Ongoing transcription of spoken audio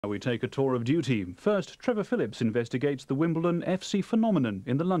We take a tour of duty. First, Trevor Phillips investigates the Wimbledon FC phenomenon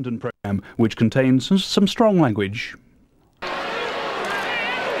in the London programme, which contains some strong language. They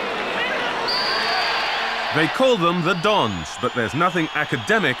call them the Dons, but there's nothing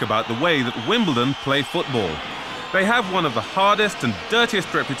academic about the way that Wimbledon play football. They have one of the hardest and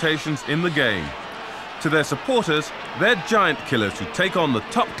dirtiest reputations in the game. To their supporters, they're giant killers who take on the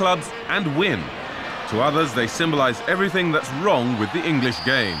top clubs and win. To others, they symbolise everything that's wrong with the English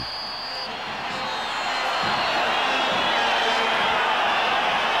game.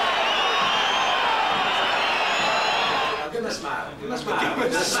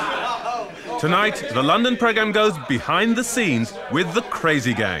 Tonight, the London programme goes behind the scenes with the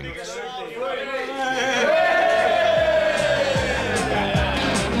Crazy Gang.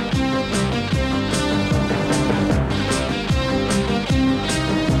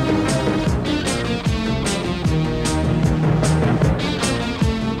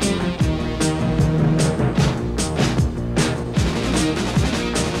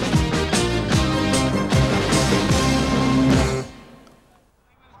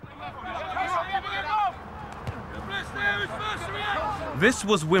 This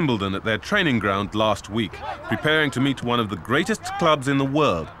was Wimbledon at their training ground last week, preparing to meet one of the greatest clubs in the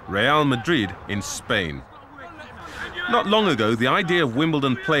world, Real Madrid in Spain. Not long ago, the idea of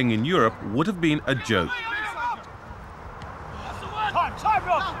Wimbledon playing in Europe would have been a joke.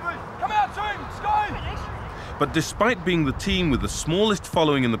 But despite being the team with the smallest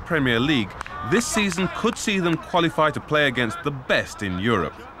following in the Premier League, this season could see them qualify to play against the best in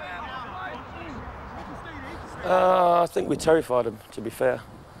Europe. I think we terrified them, to be fair.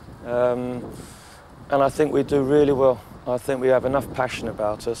 And I think we do really well. I think we have enough passion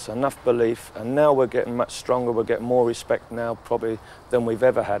about us, enough belief, and now we're getting much stronger. We're getting more respect now, probably, than we've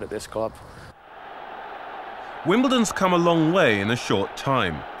ever had at this club. Wimbledon's come a long way in a short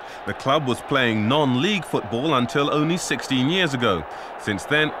time. The club was playing non-league football until only 16 years ago. Since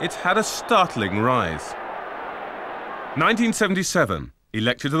then, it's had a startling rise. 1977,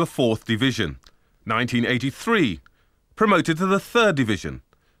 elected to the 4th division. 1983, promoted to the 3rd division.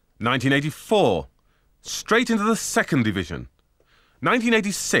 1984, straight into the 2nd division.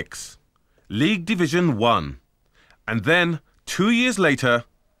 1986, League Division 1. And then, 2 years later,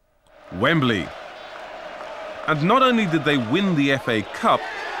 Wembley. And not only did they win the FA Cup,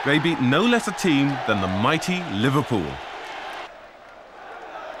 they beat no less a team than the mighty Liverpool.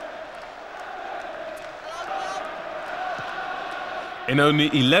 In only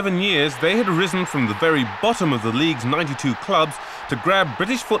 11 years, they had risen from the very bottom of the league's 92 clubs to grab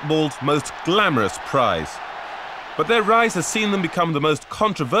British football's most glamorous prize. But their rise has seen them become the most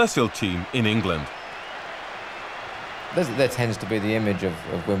controversial team in England. There tends to be the image of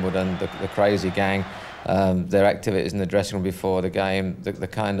Wimbledon, the crazy gang, their activities in the dressing room before the game, the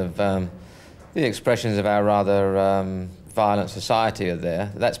kind of the expressions of our rather violent society are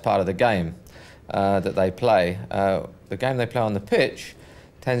there. That's part of the game that they play. The game they play on the pitch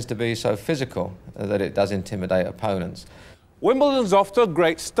tends to be so physical that it does intimidate opponents. Wimbledon's off to a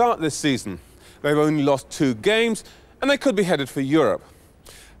great start this season. They've only lost 2 games and they could be headed for Europe.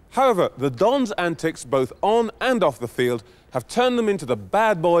 However, the Dons' antics both on and off the field have turned them into the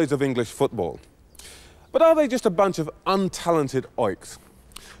bad boys of English football. But are they just a bunch of untalented oiks?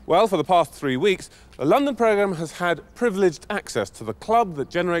 Well, for the past 3 weeks, the London programme has had privileged access to the club that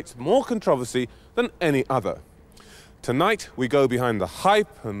generates more controversy than any other. Tonight, we go behind the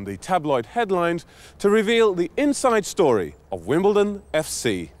hype and the tabloid headlines to reveal the inside story of Wimbledon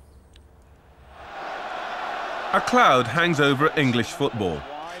FC. A cloud hangs over English football.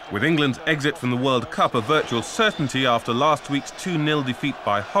 With England's exit from the World Cup a virtual certainty after last week's 2-0 defeat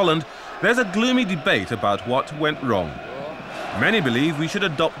by Holland, there's a gloomy debate about what went wrong. Many believe we should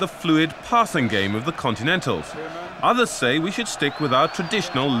adopt the fluid passing game of the Continentals. Others say we should stick with our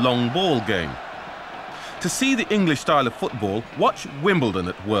traditional long ball game. To see the English style of football, watch Wimbledon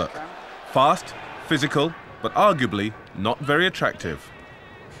at work. Fast, physical, but arguably not very attractive.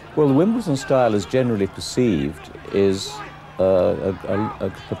 Well, the Wimbledon style is generally perceived is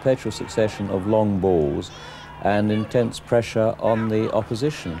a perpetual succession of long balls and intense pressure on the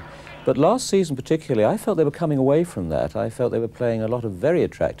opposition. But last season particularly, I felt they were coming away from that. I felt they were playing a lot of very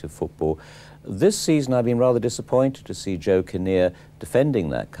attractive football. This season I've been rather disappointed to see Joe Kinnear defending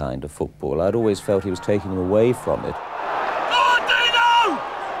that kind of football. I'd always felt he was taking them away from it.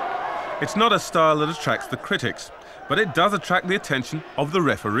 It's not a style that attracts the critics, but it does attract the attention of the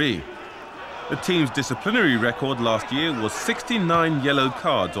referee. The team's disciplinary record last year was 69 yellow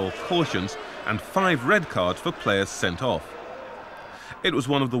cards or cautions and 5 red cards for players sent off. It was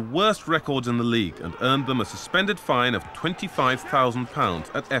one of the worst records in the league and earned them a suspended fine of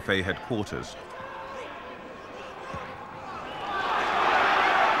 £25,000 at FA headquarters.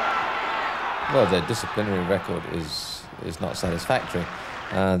 Well, their disciplinary record is not satisfactory.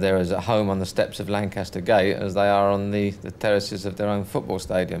 They're as at home on the steps of Lancaster Gate as they are on the terraces of their own football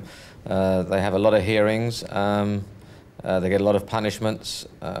stadium. They have a lot of hearings, they get a lot of punishments.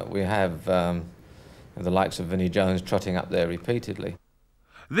 We have the likes of Vinnie Jones trotting up there repeatedly.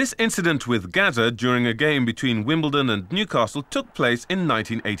 This incident with Gaza during a game between Wimbledon and Newcastle took place in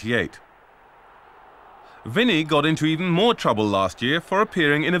 1988. Vinnie got into even more trouble last year for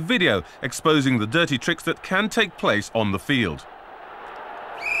appearing in a video exposing the dirty tricks that can take place on the field.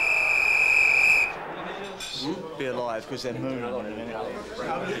 Be alive because they're mooning on it, innit?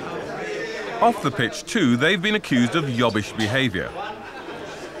 Off the pitch too, they've been accused of yobbish behaviour.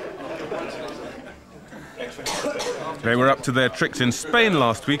 They were up to their tricks in Spain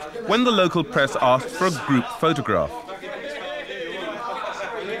last week when the local press asked for a group photograph.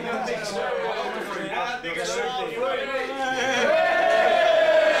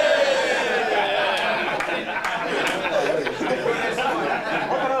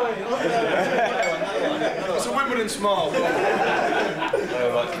 It's a Wimbledon smile.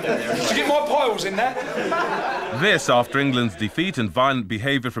 Did you get my piles in that? This, after England's defeat and violent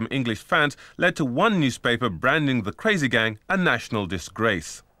behaviour from English fans, led to one newspaper branding the crazy gang a national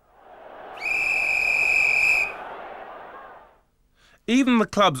disgrace. Even the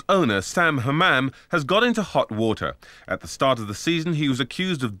club's owner, Sam Hammam, has got into hot water. At the start of the season, he was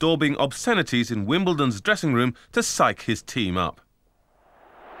accused of daubing obscenities in Wimbledon's dressing room to psych his team up.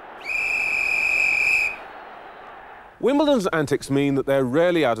 Wimbledon's antics mean that they're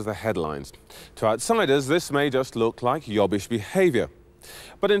rarely out of the headlines. To outsiders, this may just look like yobbish behaviour.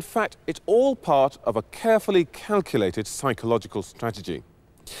 But in fact, it's all part of a carefully calculated psychological strategy.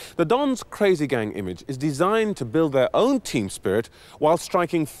 The Don's crazy gang image is designed to build their own team spirit while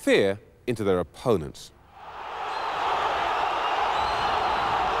striking fear into their opponents.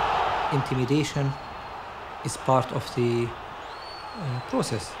 Intimidation is part of the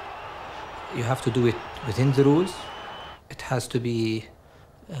process. You have to do it within the rules. It has to be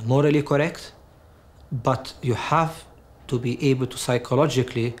morally correct, but you have to be able to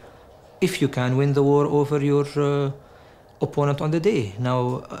psychologically, if you can, win the war over your opponent on the day.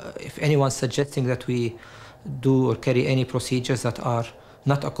 Now, if anyone's suggesting that we do or carry any procedures that are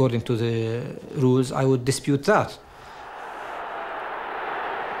not according to the rules, I would dispute that.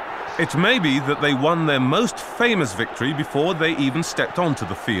 It may be that they won their most famous victory before they even stepped onto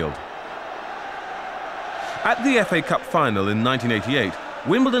the field. At the FA Cup final in 1988,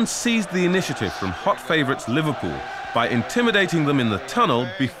 Wimbledon seized the initiative from hot favourites Liverpool by intimidating them in the tunnel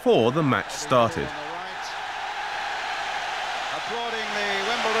before the match started. Applauding the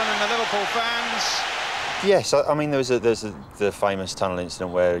Wimbledon and the Liverpool fans. Yes, I mean, there's the famous tunnel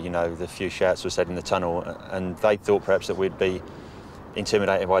incident where, you know, the few shouts were said in the tunnel, and they thought perhaps that we'd be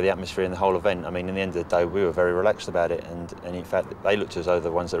intimidated by the atmosphere in the whole event. I mean, in the end of the day, we were very relaxed about it, and in fact, they looked as though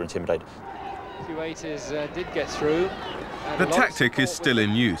the ones that were intimidated. Kuwaitis did get through. The tactic is still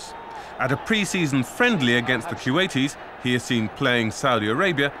in use. At a pre-season friendly against the Kuwaitis, here seen playing Saudi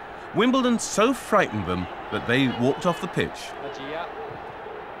Arabia, Wimbledon so frightened them that they walked off the pitch.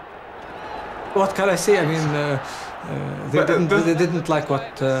 What can I say? I mean, they didn't like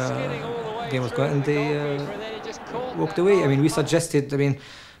what game was going, and they walked away. I mean, we suggested, I mean,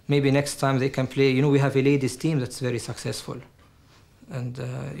 maybe next time they can play. You know, we have a ladies' team that's very successful, and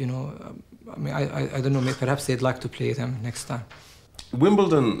you know, I mean, I don't know. Maybe perhaps they'd like to play them next time.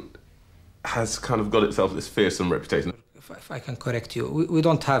 Wimbledon has kind of got itself this fearsome reputation. If I can correct you, we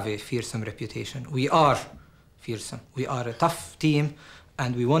don't have a fearsome reputation. We are fearsome. We are a tough team,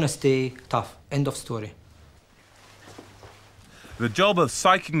 and we want to stay tough. End of story. The job of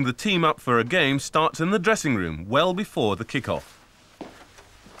psyching the team up for a game starts in the dressing room, well before the kick-off.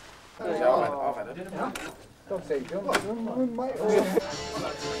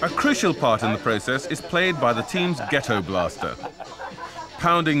 A crucial part in the process is played by the team's ghetto blaster.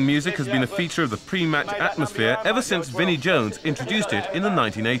 Pounding music has been a feature of the pre-match atmosphere ever since Vinnie Jones introduced it in the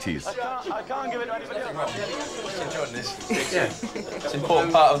 1980s. I can't give it to anybody else. Enjoying this? Yeah, it's an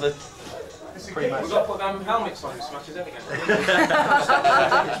important part of the pre-match. We've got to put them helmets on, smashes everything.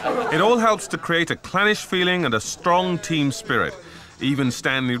 It all helps to create a clannish feeling and a strong team spirit. Even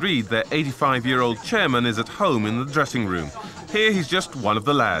Stanley Reid, their 85-year-old chairman, is at home in the dressing room. Here he's just one of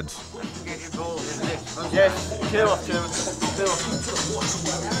the lads. Yes, kill off, Chairman.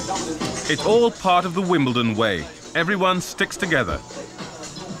 It's all part of the Wimbledon way. Everyone sticks together.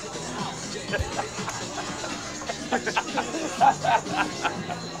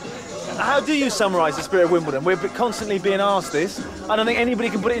 How do you summarise the spirit of Wimbledon? We're constantly being asked this. I don't think anybody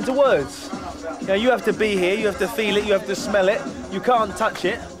can put it into words. You know, you have to be here, you have to feel it, you have to smell it. You can't touch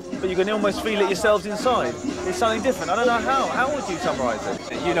it, but you can almost feel it yourselves inside. It's something different. I don't know how. How would you summarise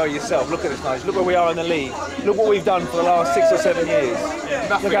it? You know yourself. Look at us now. Look where we are in the league. Look what we've done for the last 6 or 7 years.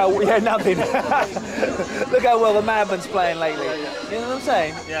 Nothing. Look how, yeah, nothing. Look how well the Madman's playing lately. You know what I'm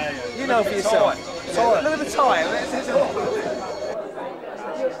saying? Yeah. You know for yourself. Look at the tie.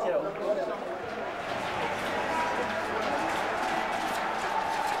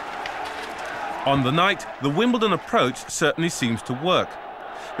 On the night, the Wimbledon approach certainly seems to work.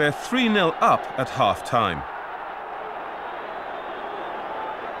 They're 3-0 up at half-time.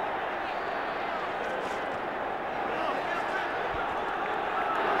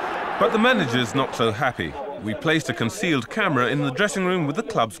 But the manager's not so happy. We placed a concealed camera in the dressing room with the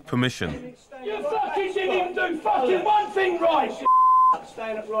club's permission. You fucking didn't even do fucking one thing right,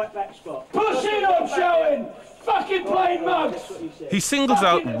 staying at right back spot. Push in on showing! Fucking playing mugs! He singles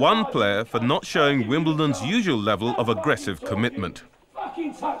out one player for not showing Wimbledon's usual level of aggressive commitment.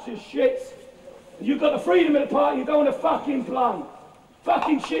 Fucking touch of shit! You've got the freedom of the party, you don't want to fucking plumb.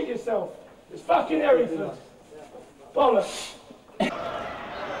 Fucking shit yourself. It's fucking everything. Bollocks.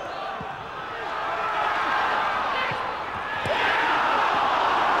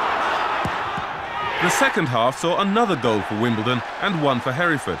 The second half saw another goal for Wimbledon and one for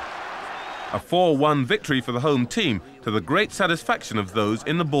Hereford. A 4-1 victory for the home team, to the great satisfaction of those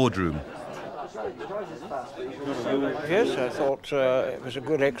in the boardroom. Yes, I thought it was a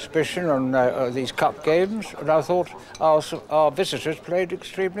good exhibition on these cup games, and I thought our visitors played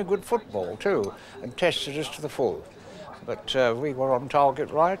extremely good football too, and tested us to the full. But we were on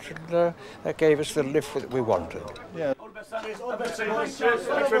target right, and that gave us the lift that we wanted. Yeah. Thanks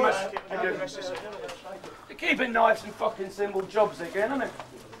very much. You're keeping nice and fucking simple jobs again, isn't it?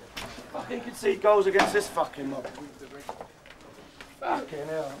 Fucking concede goals against this fucking mob. Fucking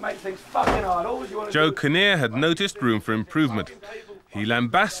hell, make things fucking hard. Always you want to Joe Kinnear had noticed room for improvement. He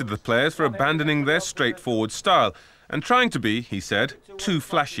lambasted the players for abandoning their straightforward style and trying to be, he said, too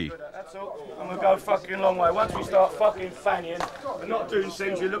flashy. That's all. And we'll go fucking long way. Once we start fucking fanning and not doing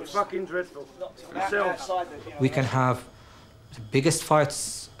things, you look fucking dreadful. Yourselves. We can have the biggest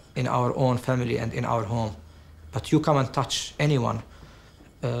fights in our own family and in our home, but you come and touch anyone,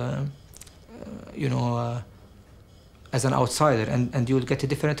 as an outsider, and you'll get a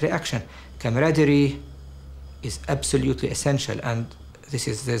different reaction. Camaraderie is absolutely essential, and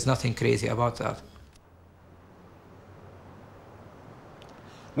there's nothing crazy about that.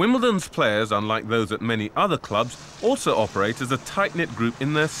 Wimbledon's players, unlike those at many other clubs, also operate as a tight-knit group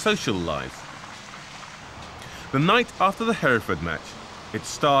in their social lives. The night after the Hereford match, it's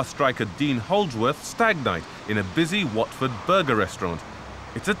star striker Dean Holdsworth's stag night in a busy Watford burger restaurant.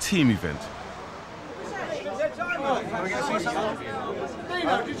 It's a team event.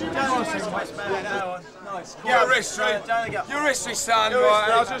 Your history, son, right?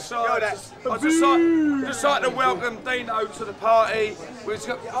 And I'd just like to welcome Dino to the party. We've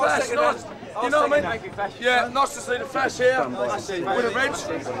got Flash, nice, you know what I mean? Yeah, nice to see the Flash here with the Reds.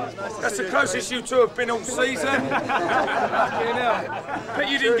 That's the closest you two have been all season. But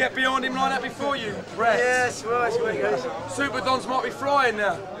you didn't get behind him like that before, you rat. Yes, right. Super Dons might be flying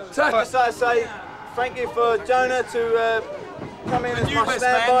now. I'd just like to say thank you for Jonah to come in as my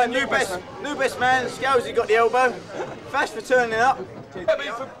standby. New best man. Scalesy got the elbow. Flash for turning up. For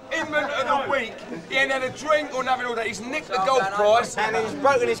Inman of the week, he ain't had a drink or nothing all that. He's nicked the golf prize. And he's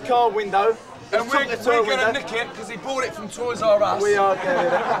broken his car window. And we're going to nick it because he bought it from Toys R Us. We are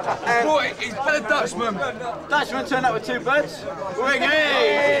doing it. He's been a Dutchman. Dutchman turned up with 2 birds. We're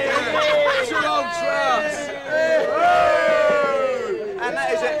Two old trouts. And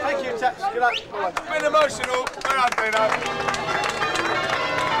that is it. Thank you, Taps. Good luck. Been emotional. Well done, Dino.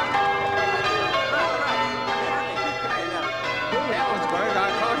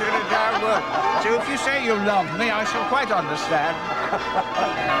 So if you say you love me, I shall quite understand.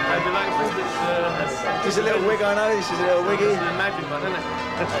 This is a little wig, I know. This is a little wiggy. Imagine one, isn't it?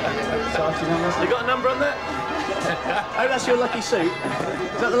 You got a number on that? Oh, that's your lucky suit.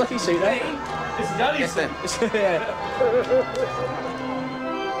 Is that the lucky suit, eh? This is Daddy's suit. Yeah.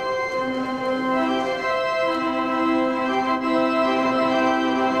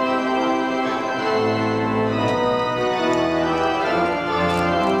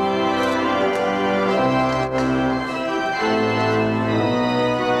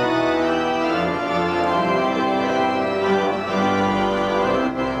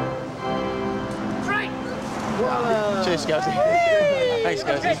 Cheers, Scouty. Thanks,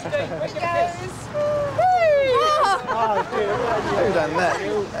 Scouty. Who done that?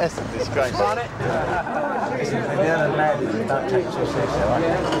 That's a disgrace.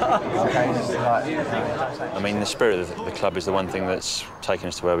 I mean, the spirit of the club is the one thing that's taken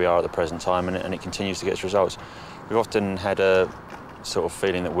us to where we are at the present time, and it continues to get us results. We've often had a sort of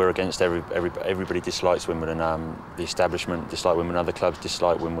feeling that we're against everybody dislikes Wimbledon. The establishment dislike Wimbledon, other clubs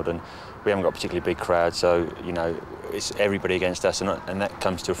dislike Wimbledon. We haven't got a particularly big crowd, so, you know, it's everybody against us, and that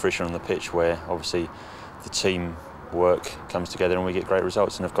comes to fruition on the pitch, where obviously the team work comes together and we get great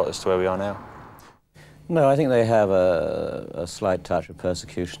results and have got us to where we are now. No, I think they have a slight touch of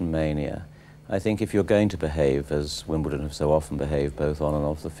persecution mania. I think if you're going to behave as Wimbledon have so often behaved, both on and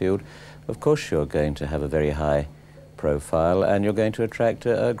off the field, of course you're going to have a very high profile and you're going to attract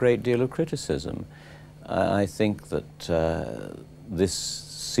a great deal of criticism. I think that this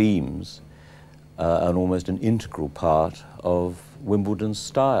seems almost an integral part of Wimbledon's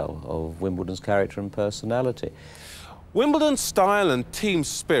style, of Wimbledon's character and personality. Wimbledon's style and team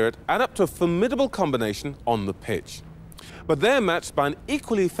spirit add up to a formidable combination on the pitch. But they're matched by an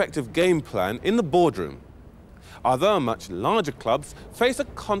equally effective game plan in the boardroom. Other, much larger clubs face a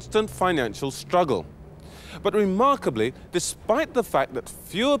constant financial struggle. But remarkably, despite the fact that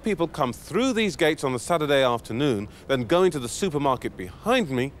fewer people come through these gates on a Saturday afternoon than go into the supermarket behind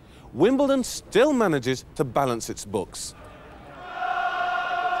me, Wimbledon still manages to balance its books.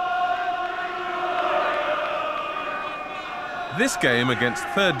 This game against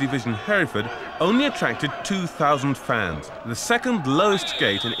 3rd Division Hereford only attracted 2,000 fans, the second lowest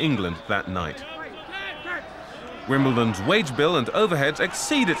gate in England that night. Wimbledon's wage bill and overheads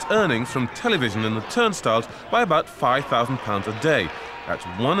exceed its earnings from television and the turnstiles by about £5,000 a day. That's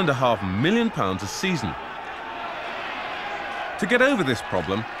 £1.5 million a season. To get over this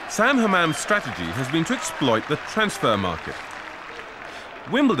problem, Sam Hammam's strategy has been to exploit the transfer market.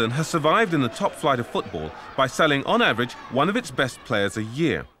 Wimbledon has survived in the top flight of football by selling, on average, one of its best players a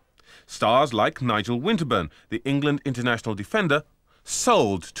year. Stars like Nigel Winterburn, the England international defender,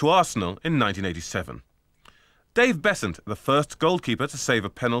 sold to Arsenal in 1987. Dave Besant, the first goalkeeper to save a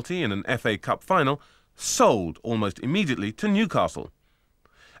penalty in an FA Cup final, sold almost immediately to Newcastle.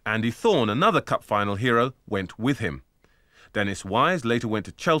 Andy Thorne, another cup final hero, went with him. Dennis Wise later went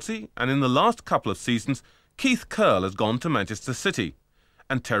to Chelsea, and in the last couple of seasons, Keith Curle has gone to Manchester City,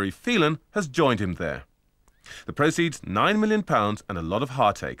 and Terry Phelan has joined him there. The proceeds, £9 million and a lot of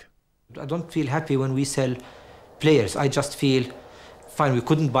heartache. I don't feel happy when we sell players. I just feel, fine, we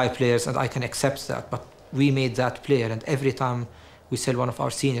couldn't buy players and I can accept that, but we made that player, and every time we sell one of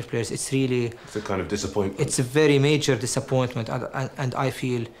our senior players, it's a kind of disappointment. It's a very major disappointment, and I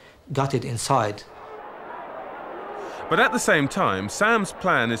feel gutted inside. But at the same time, Sam's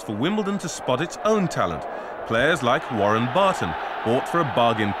plan is for Wimbledon to spot its own talent. Players like Warren Barton, bought for a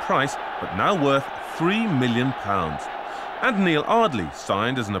bargain price, but now worth £3 million. And Neil Ardley,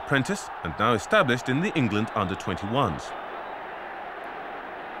 signed as an apprentice and now established in the England under-21s.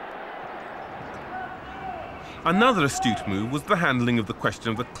 Another astute move was the handling of the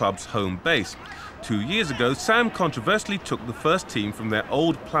question of the club's home base. 2 years ago, Sam controversially took the first team from their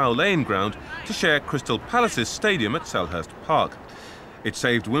old Plough Lane ground to share Crystal Palace's stadium at Selhurst Park. It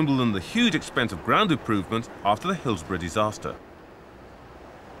saved Wimbledon the huge expense of ground improvement after the Hillsborough disaster.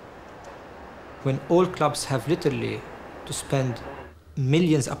 When all clubs have literally to spend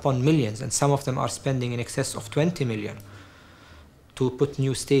millions upon millions, and some of them are spending in excess of 20 million to put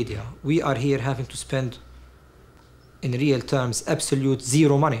new stadia, we are here having to spend, in real terms, absolute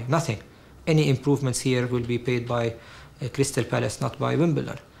zero money, nothing. Any improvements here will be paid by Crystal Palace, not by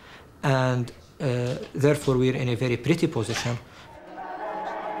Wimbledon. And therefore we're in a very pretty position.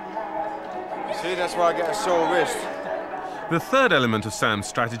 See, that's why I get a sore wrist. The third element of Sam's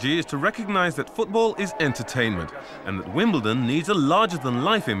strategy is to recognise that football is entertainment and that Wimbledon needs a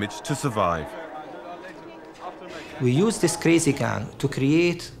larger-than-life image to survive. We use this crazy gang to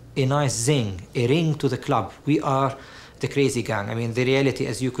create a nice zing, a ring to the club. We are the crazy gang. I mean, the reality,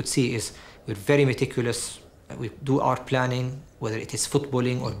 as you could see, is we're very meticulous. We do our planning, whether it is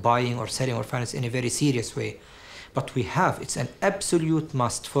footballing or buying or selling or finance, in a very serious way. But it's an absolute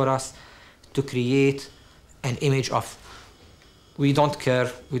must for us to create an image of we don't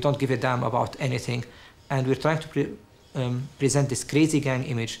care, we don't give a damn about anything, and we're trying to present this crazy gang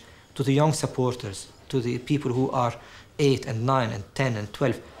image to the young supporters, to the people who are 8 and 9 and 10 and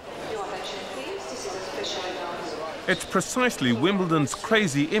 12. It's precisely Wimbledon's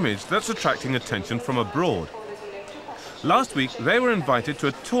crazy image that's attracting attention from abroad. Last week, they were invited to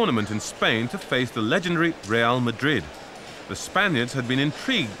a tournament in Spain to face the legendary Real Madrid. The Spaniards had been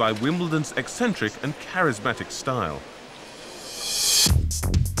intrigued by Wimbledon's eccentric and charismatic style.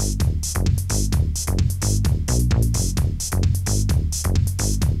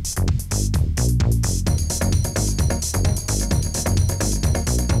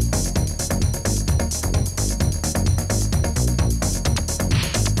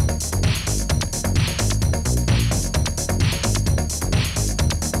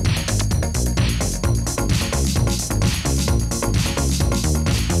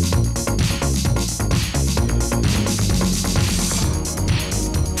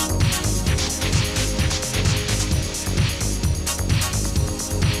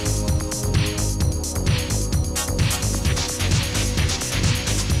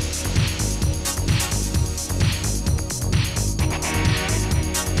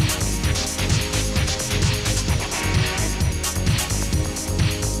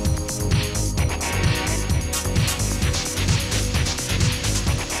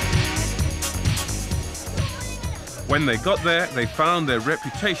 When they got there, they found their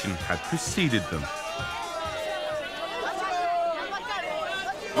reputation had preceded them.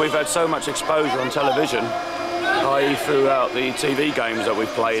 We've had so much exposure on television, i.e. throughout the TV games that we've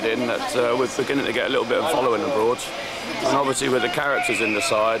played in, that we're beginning to get a little bit of following abroad. And obviously with the characters in the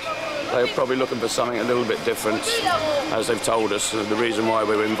side, they're probably looking for something a little bit different, as they've told us, the reason why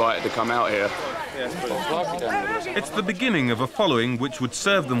we were invited to come out here. It's the beginning of a following which would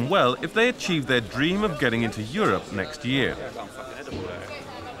serve them well if they achieved their dream of getting into Europe next year.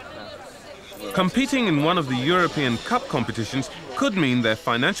 Competing in one of the European Cup competitions could mean their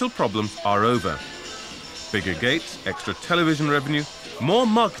financial problems are over. Bigger gates, extra television revenue, more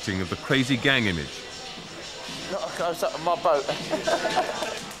marketing of the crazy gang image. Not close up on my boat.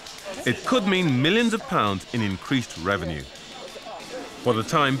 It could mean millions of pounds in increased revenue. For the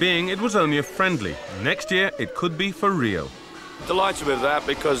time being, it was only a friendly. Next year, it could be for real. Delighted with that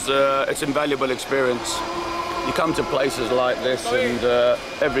because it's invaluable experience. You come to places like this and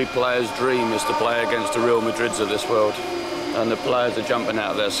every player's dream is to play against the Real Madrids of this world. And the players are jumping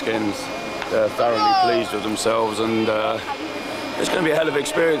out of their skins. They're thoroughly pleased with themselves, and it's going to be a hell of an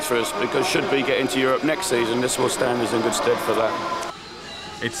experience for us because should we get into Europe next season, this will stand us in good stead for that.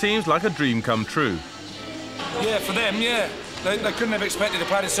 It seems like a dream come true. Yeah, for them, yeah. They couldn't have expected to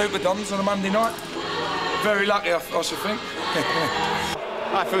play the Super Dons on a Monday night. Very lucky, I should think.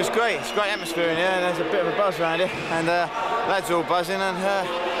 I feel it's great. It's a great atmosphere in here, and there's a bit of a buzz around here, and lads are all buzzing, and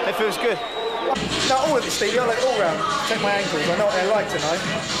it feels good. No, all of it, Stevie. I like all round. Check my ankles. I know what they're like tonight.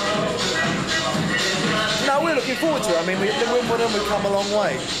 No, we're looking forward to it. I mean, the Wimbledon, we've come a long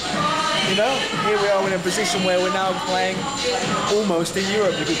way. You know, here we are in a position where we're now playing almost in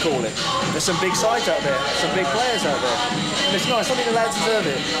Europe, you could call it. There's some big sides out there, some big players out there. And it's nice. I think the lads deserve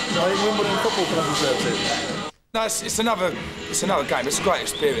it. I think Wimbledon Football Club deserves it. No, it's another game. It's a great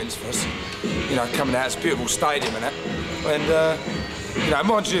experience for us. You know, coming out, it's a beautiful stadium and that. And you know,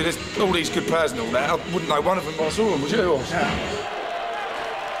 mind you, there's all these good players and all that. I wouldn't know one of them if I saw them, would you?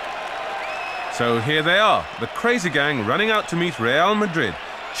 So here they are, the crazy gang running out to meet Real Madrid,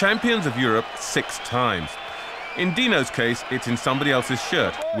 champions of Europe 6 times. In Dino's case, it's in somebody else's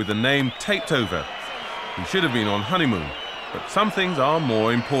shirt, with the name taped over. He should have been on honeymoon, but some things are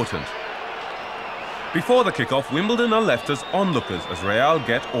more important. Before the kick-off, Wimbledon are left as onlookers as Real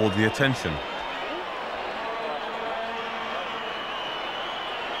get all the attention.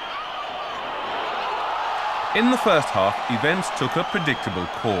 In the first half, events took a predictable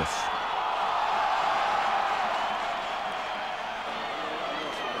course.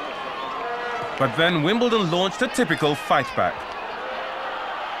 But then Wimbledon launched a typical fight back.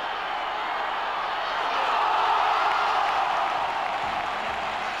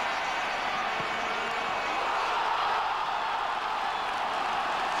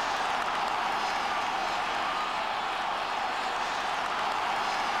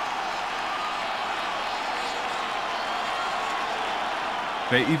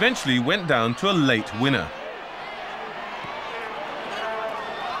 They eventually went down to a late winner.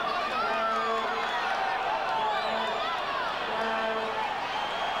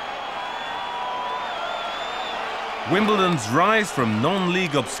 Wimbledon's rise from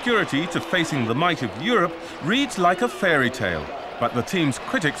non-league obscurity to facing the might of Europe reads like a fairy tale, but the team's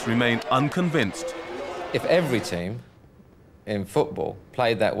critics remain unconvinced. If every team in football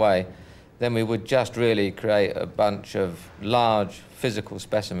played that way, then we would just really create a bunch of large physical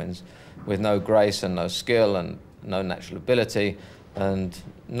specimens with no grace and no skill and no natural ability and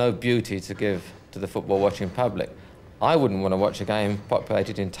no beauty to give to the football-watching public. I wouldn't want to watch a game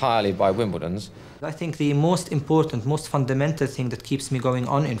populated entirely by Wimbledons. I think the most important, most fundamental thing that keeps me going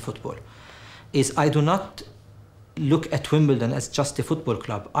on in football is I do not look at Wimbledon as just a football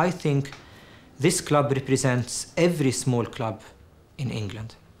club. I think this club represents every small club in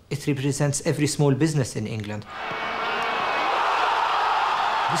England. It represents every small business in England.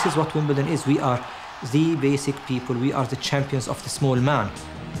 This is what Wimbledon is. We are the basic people. We are the champions of the small man.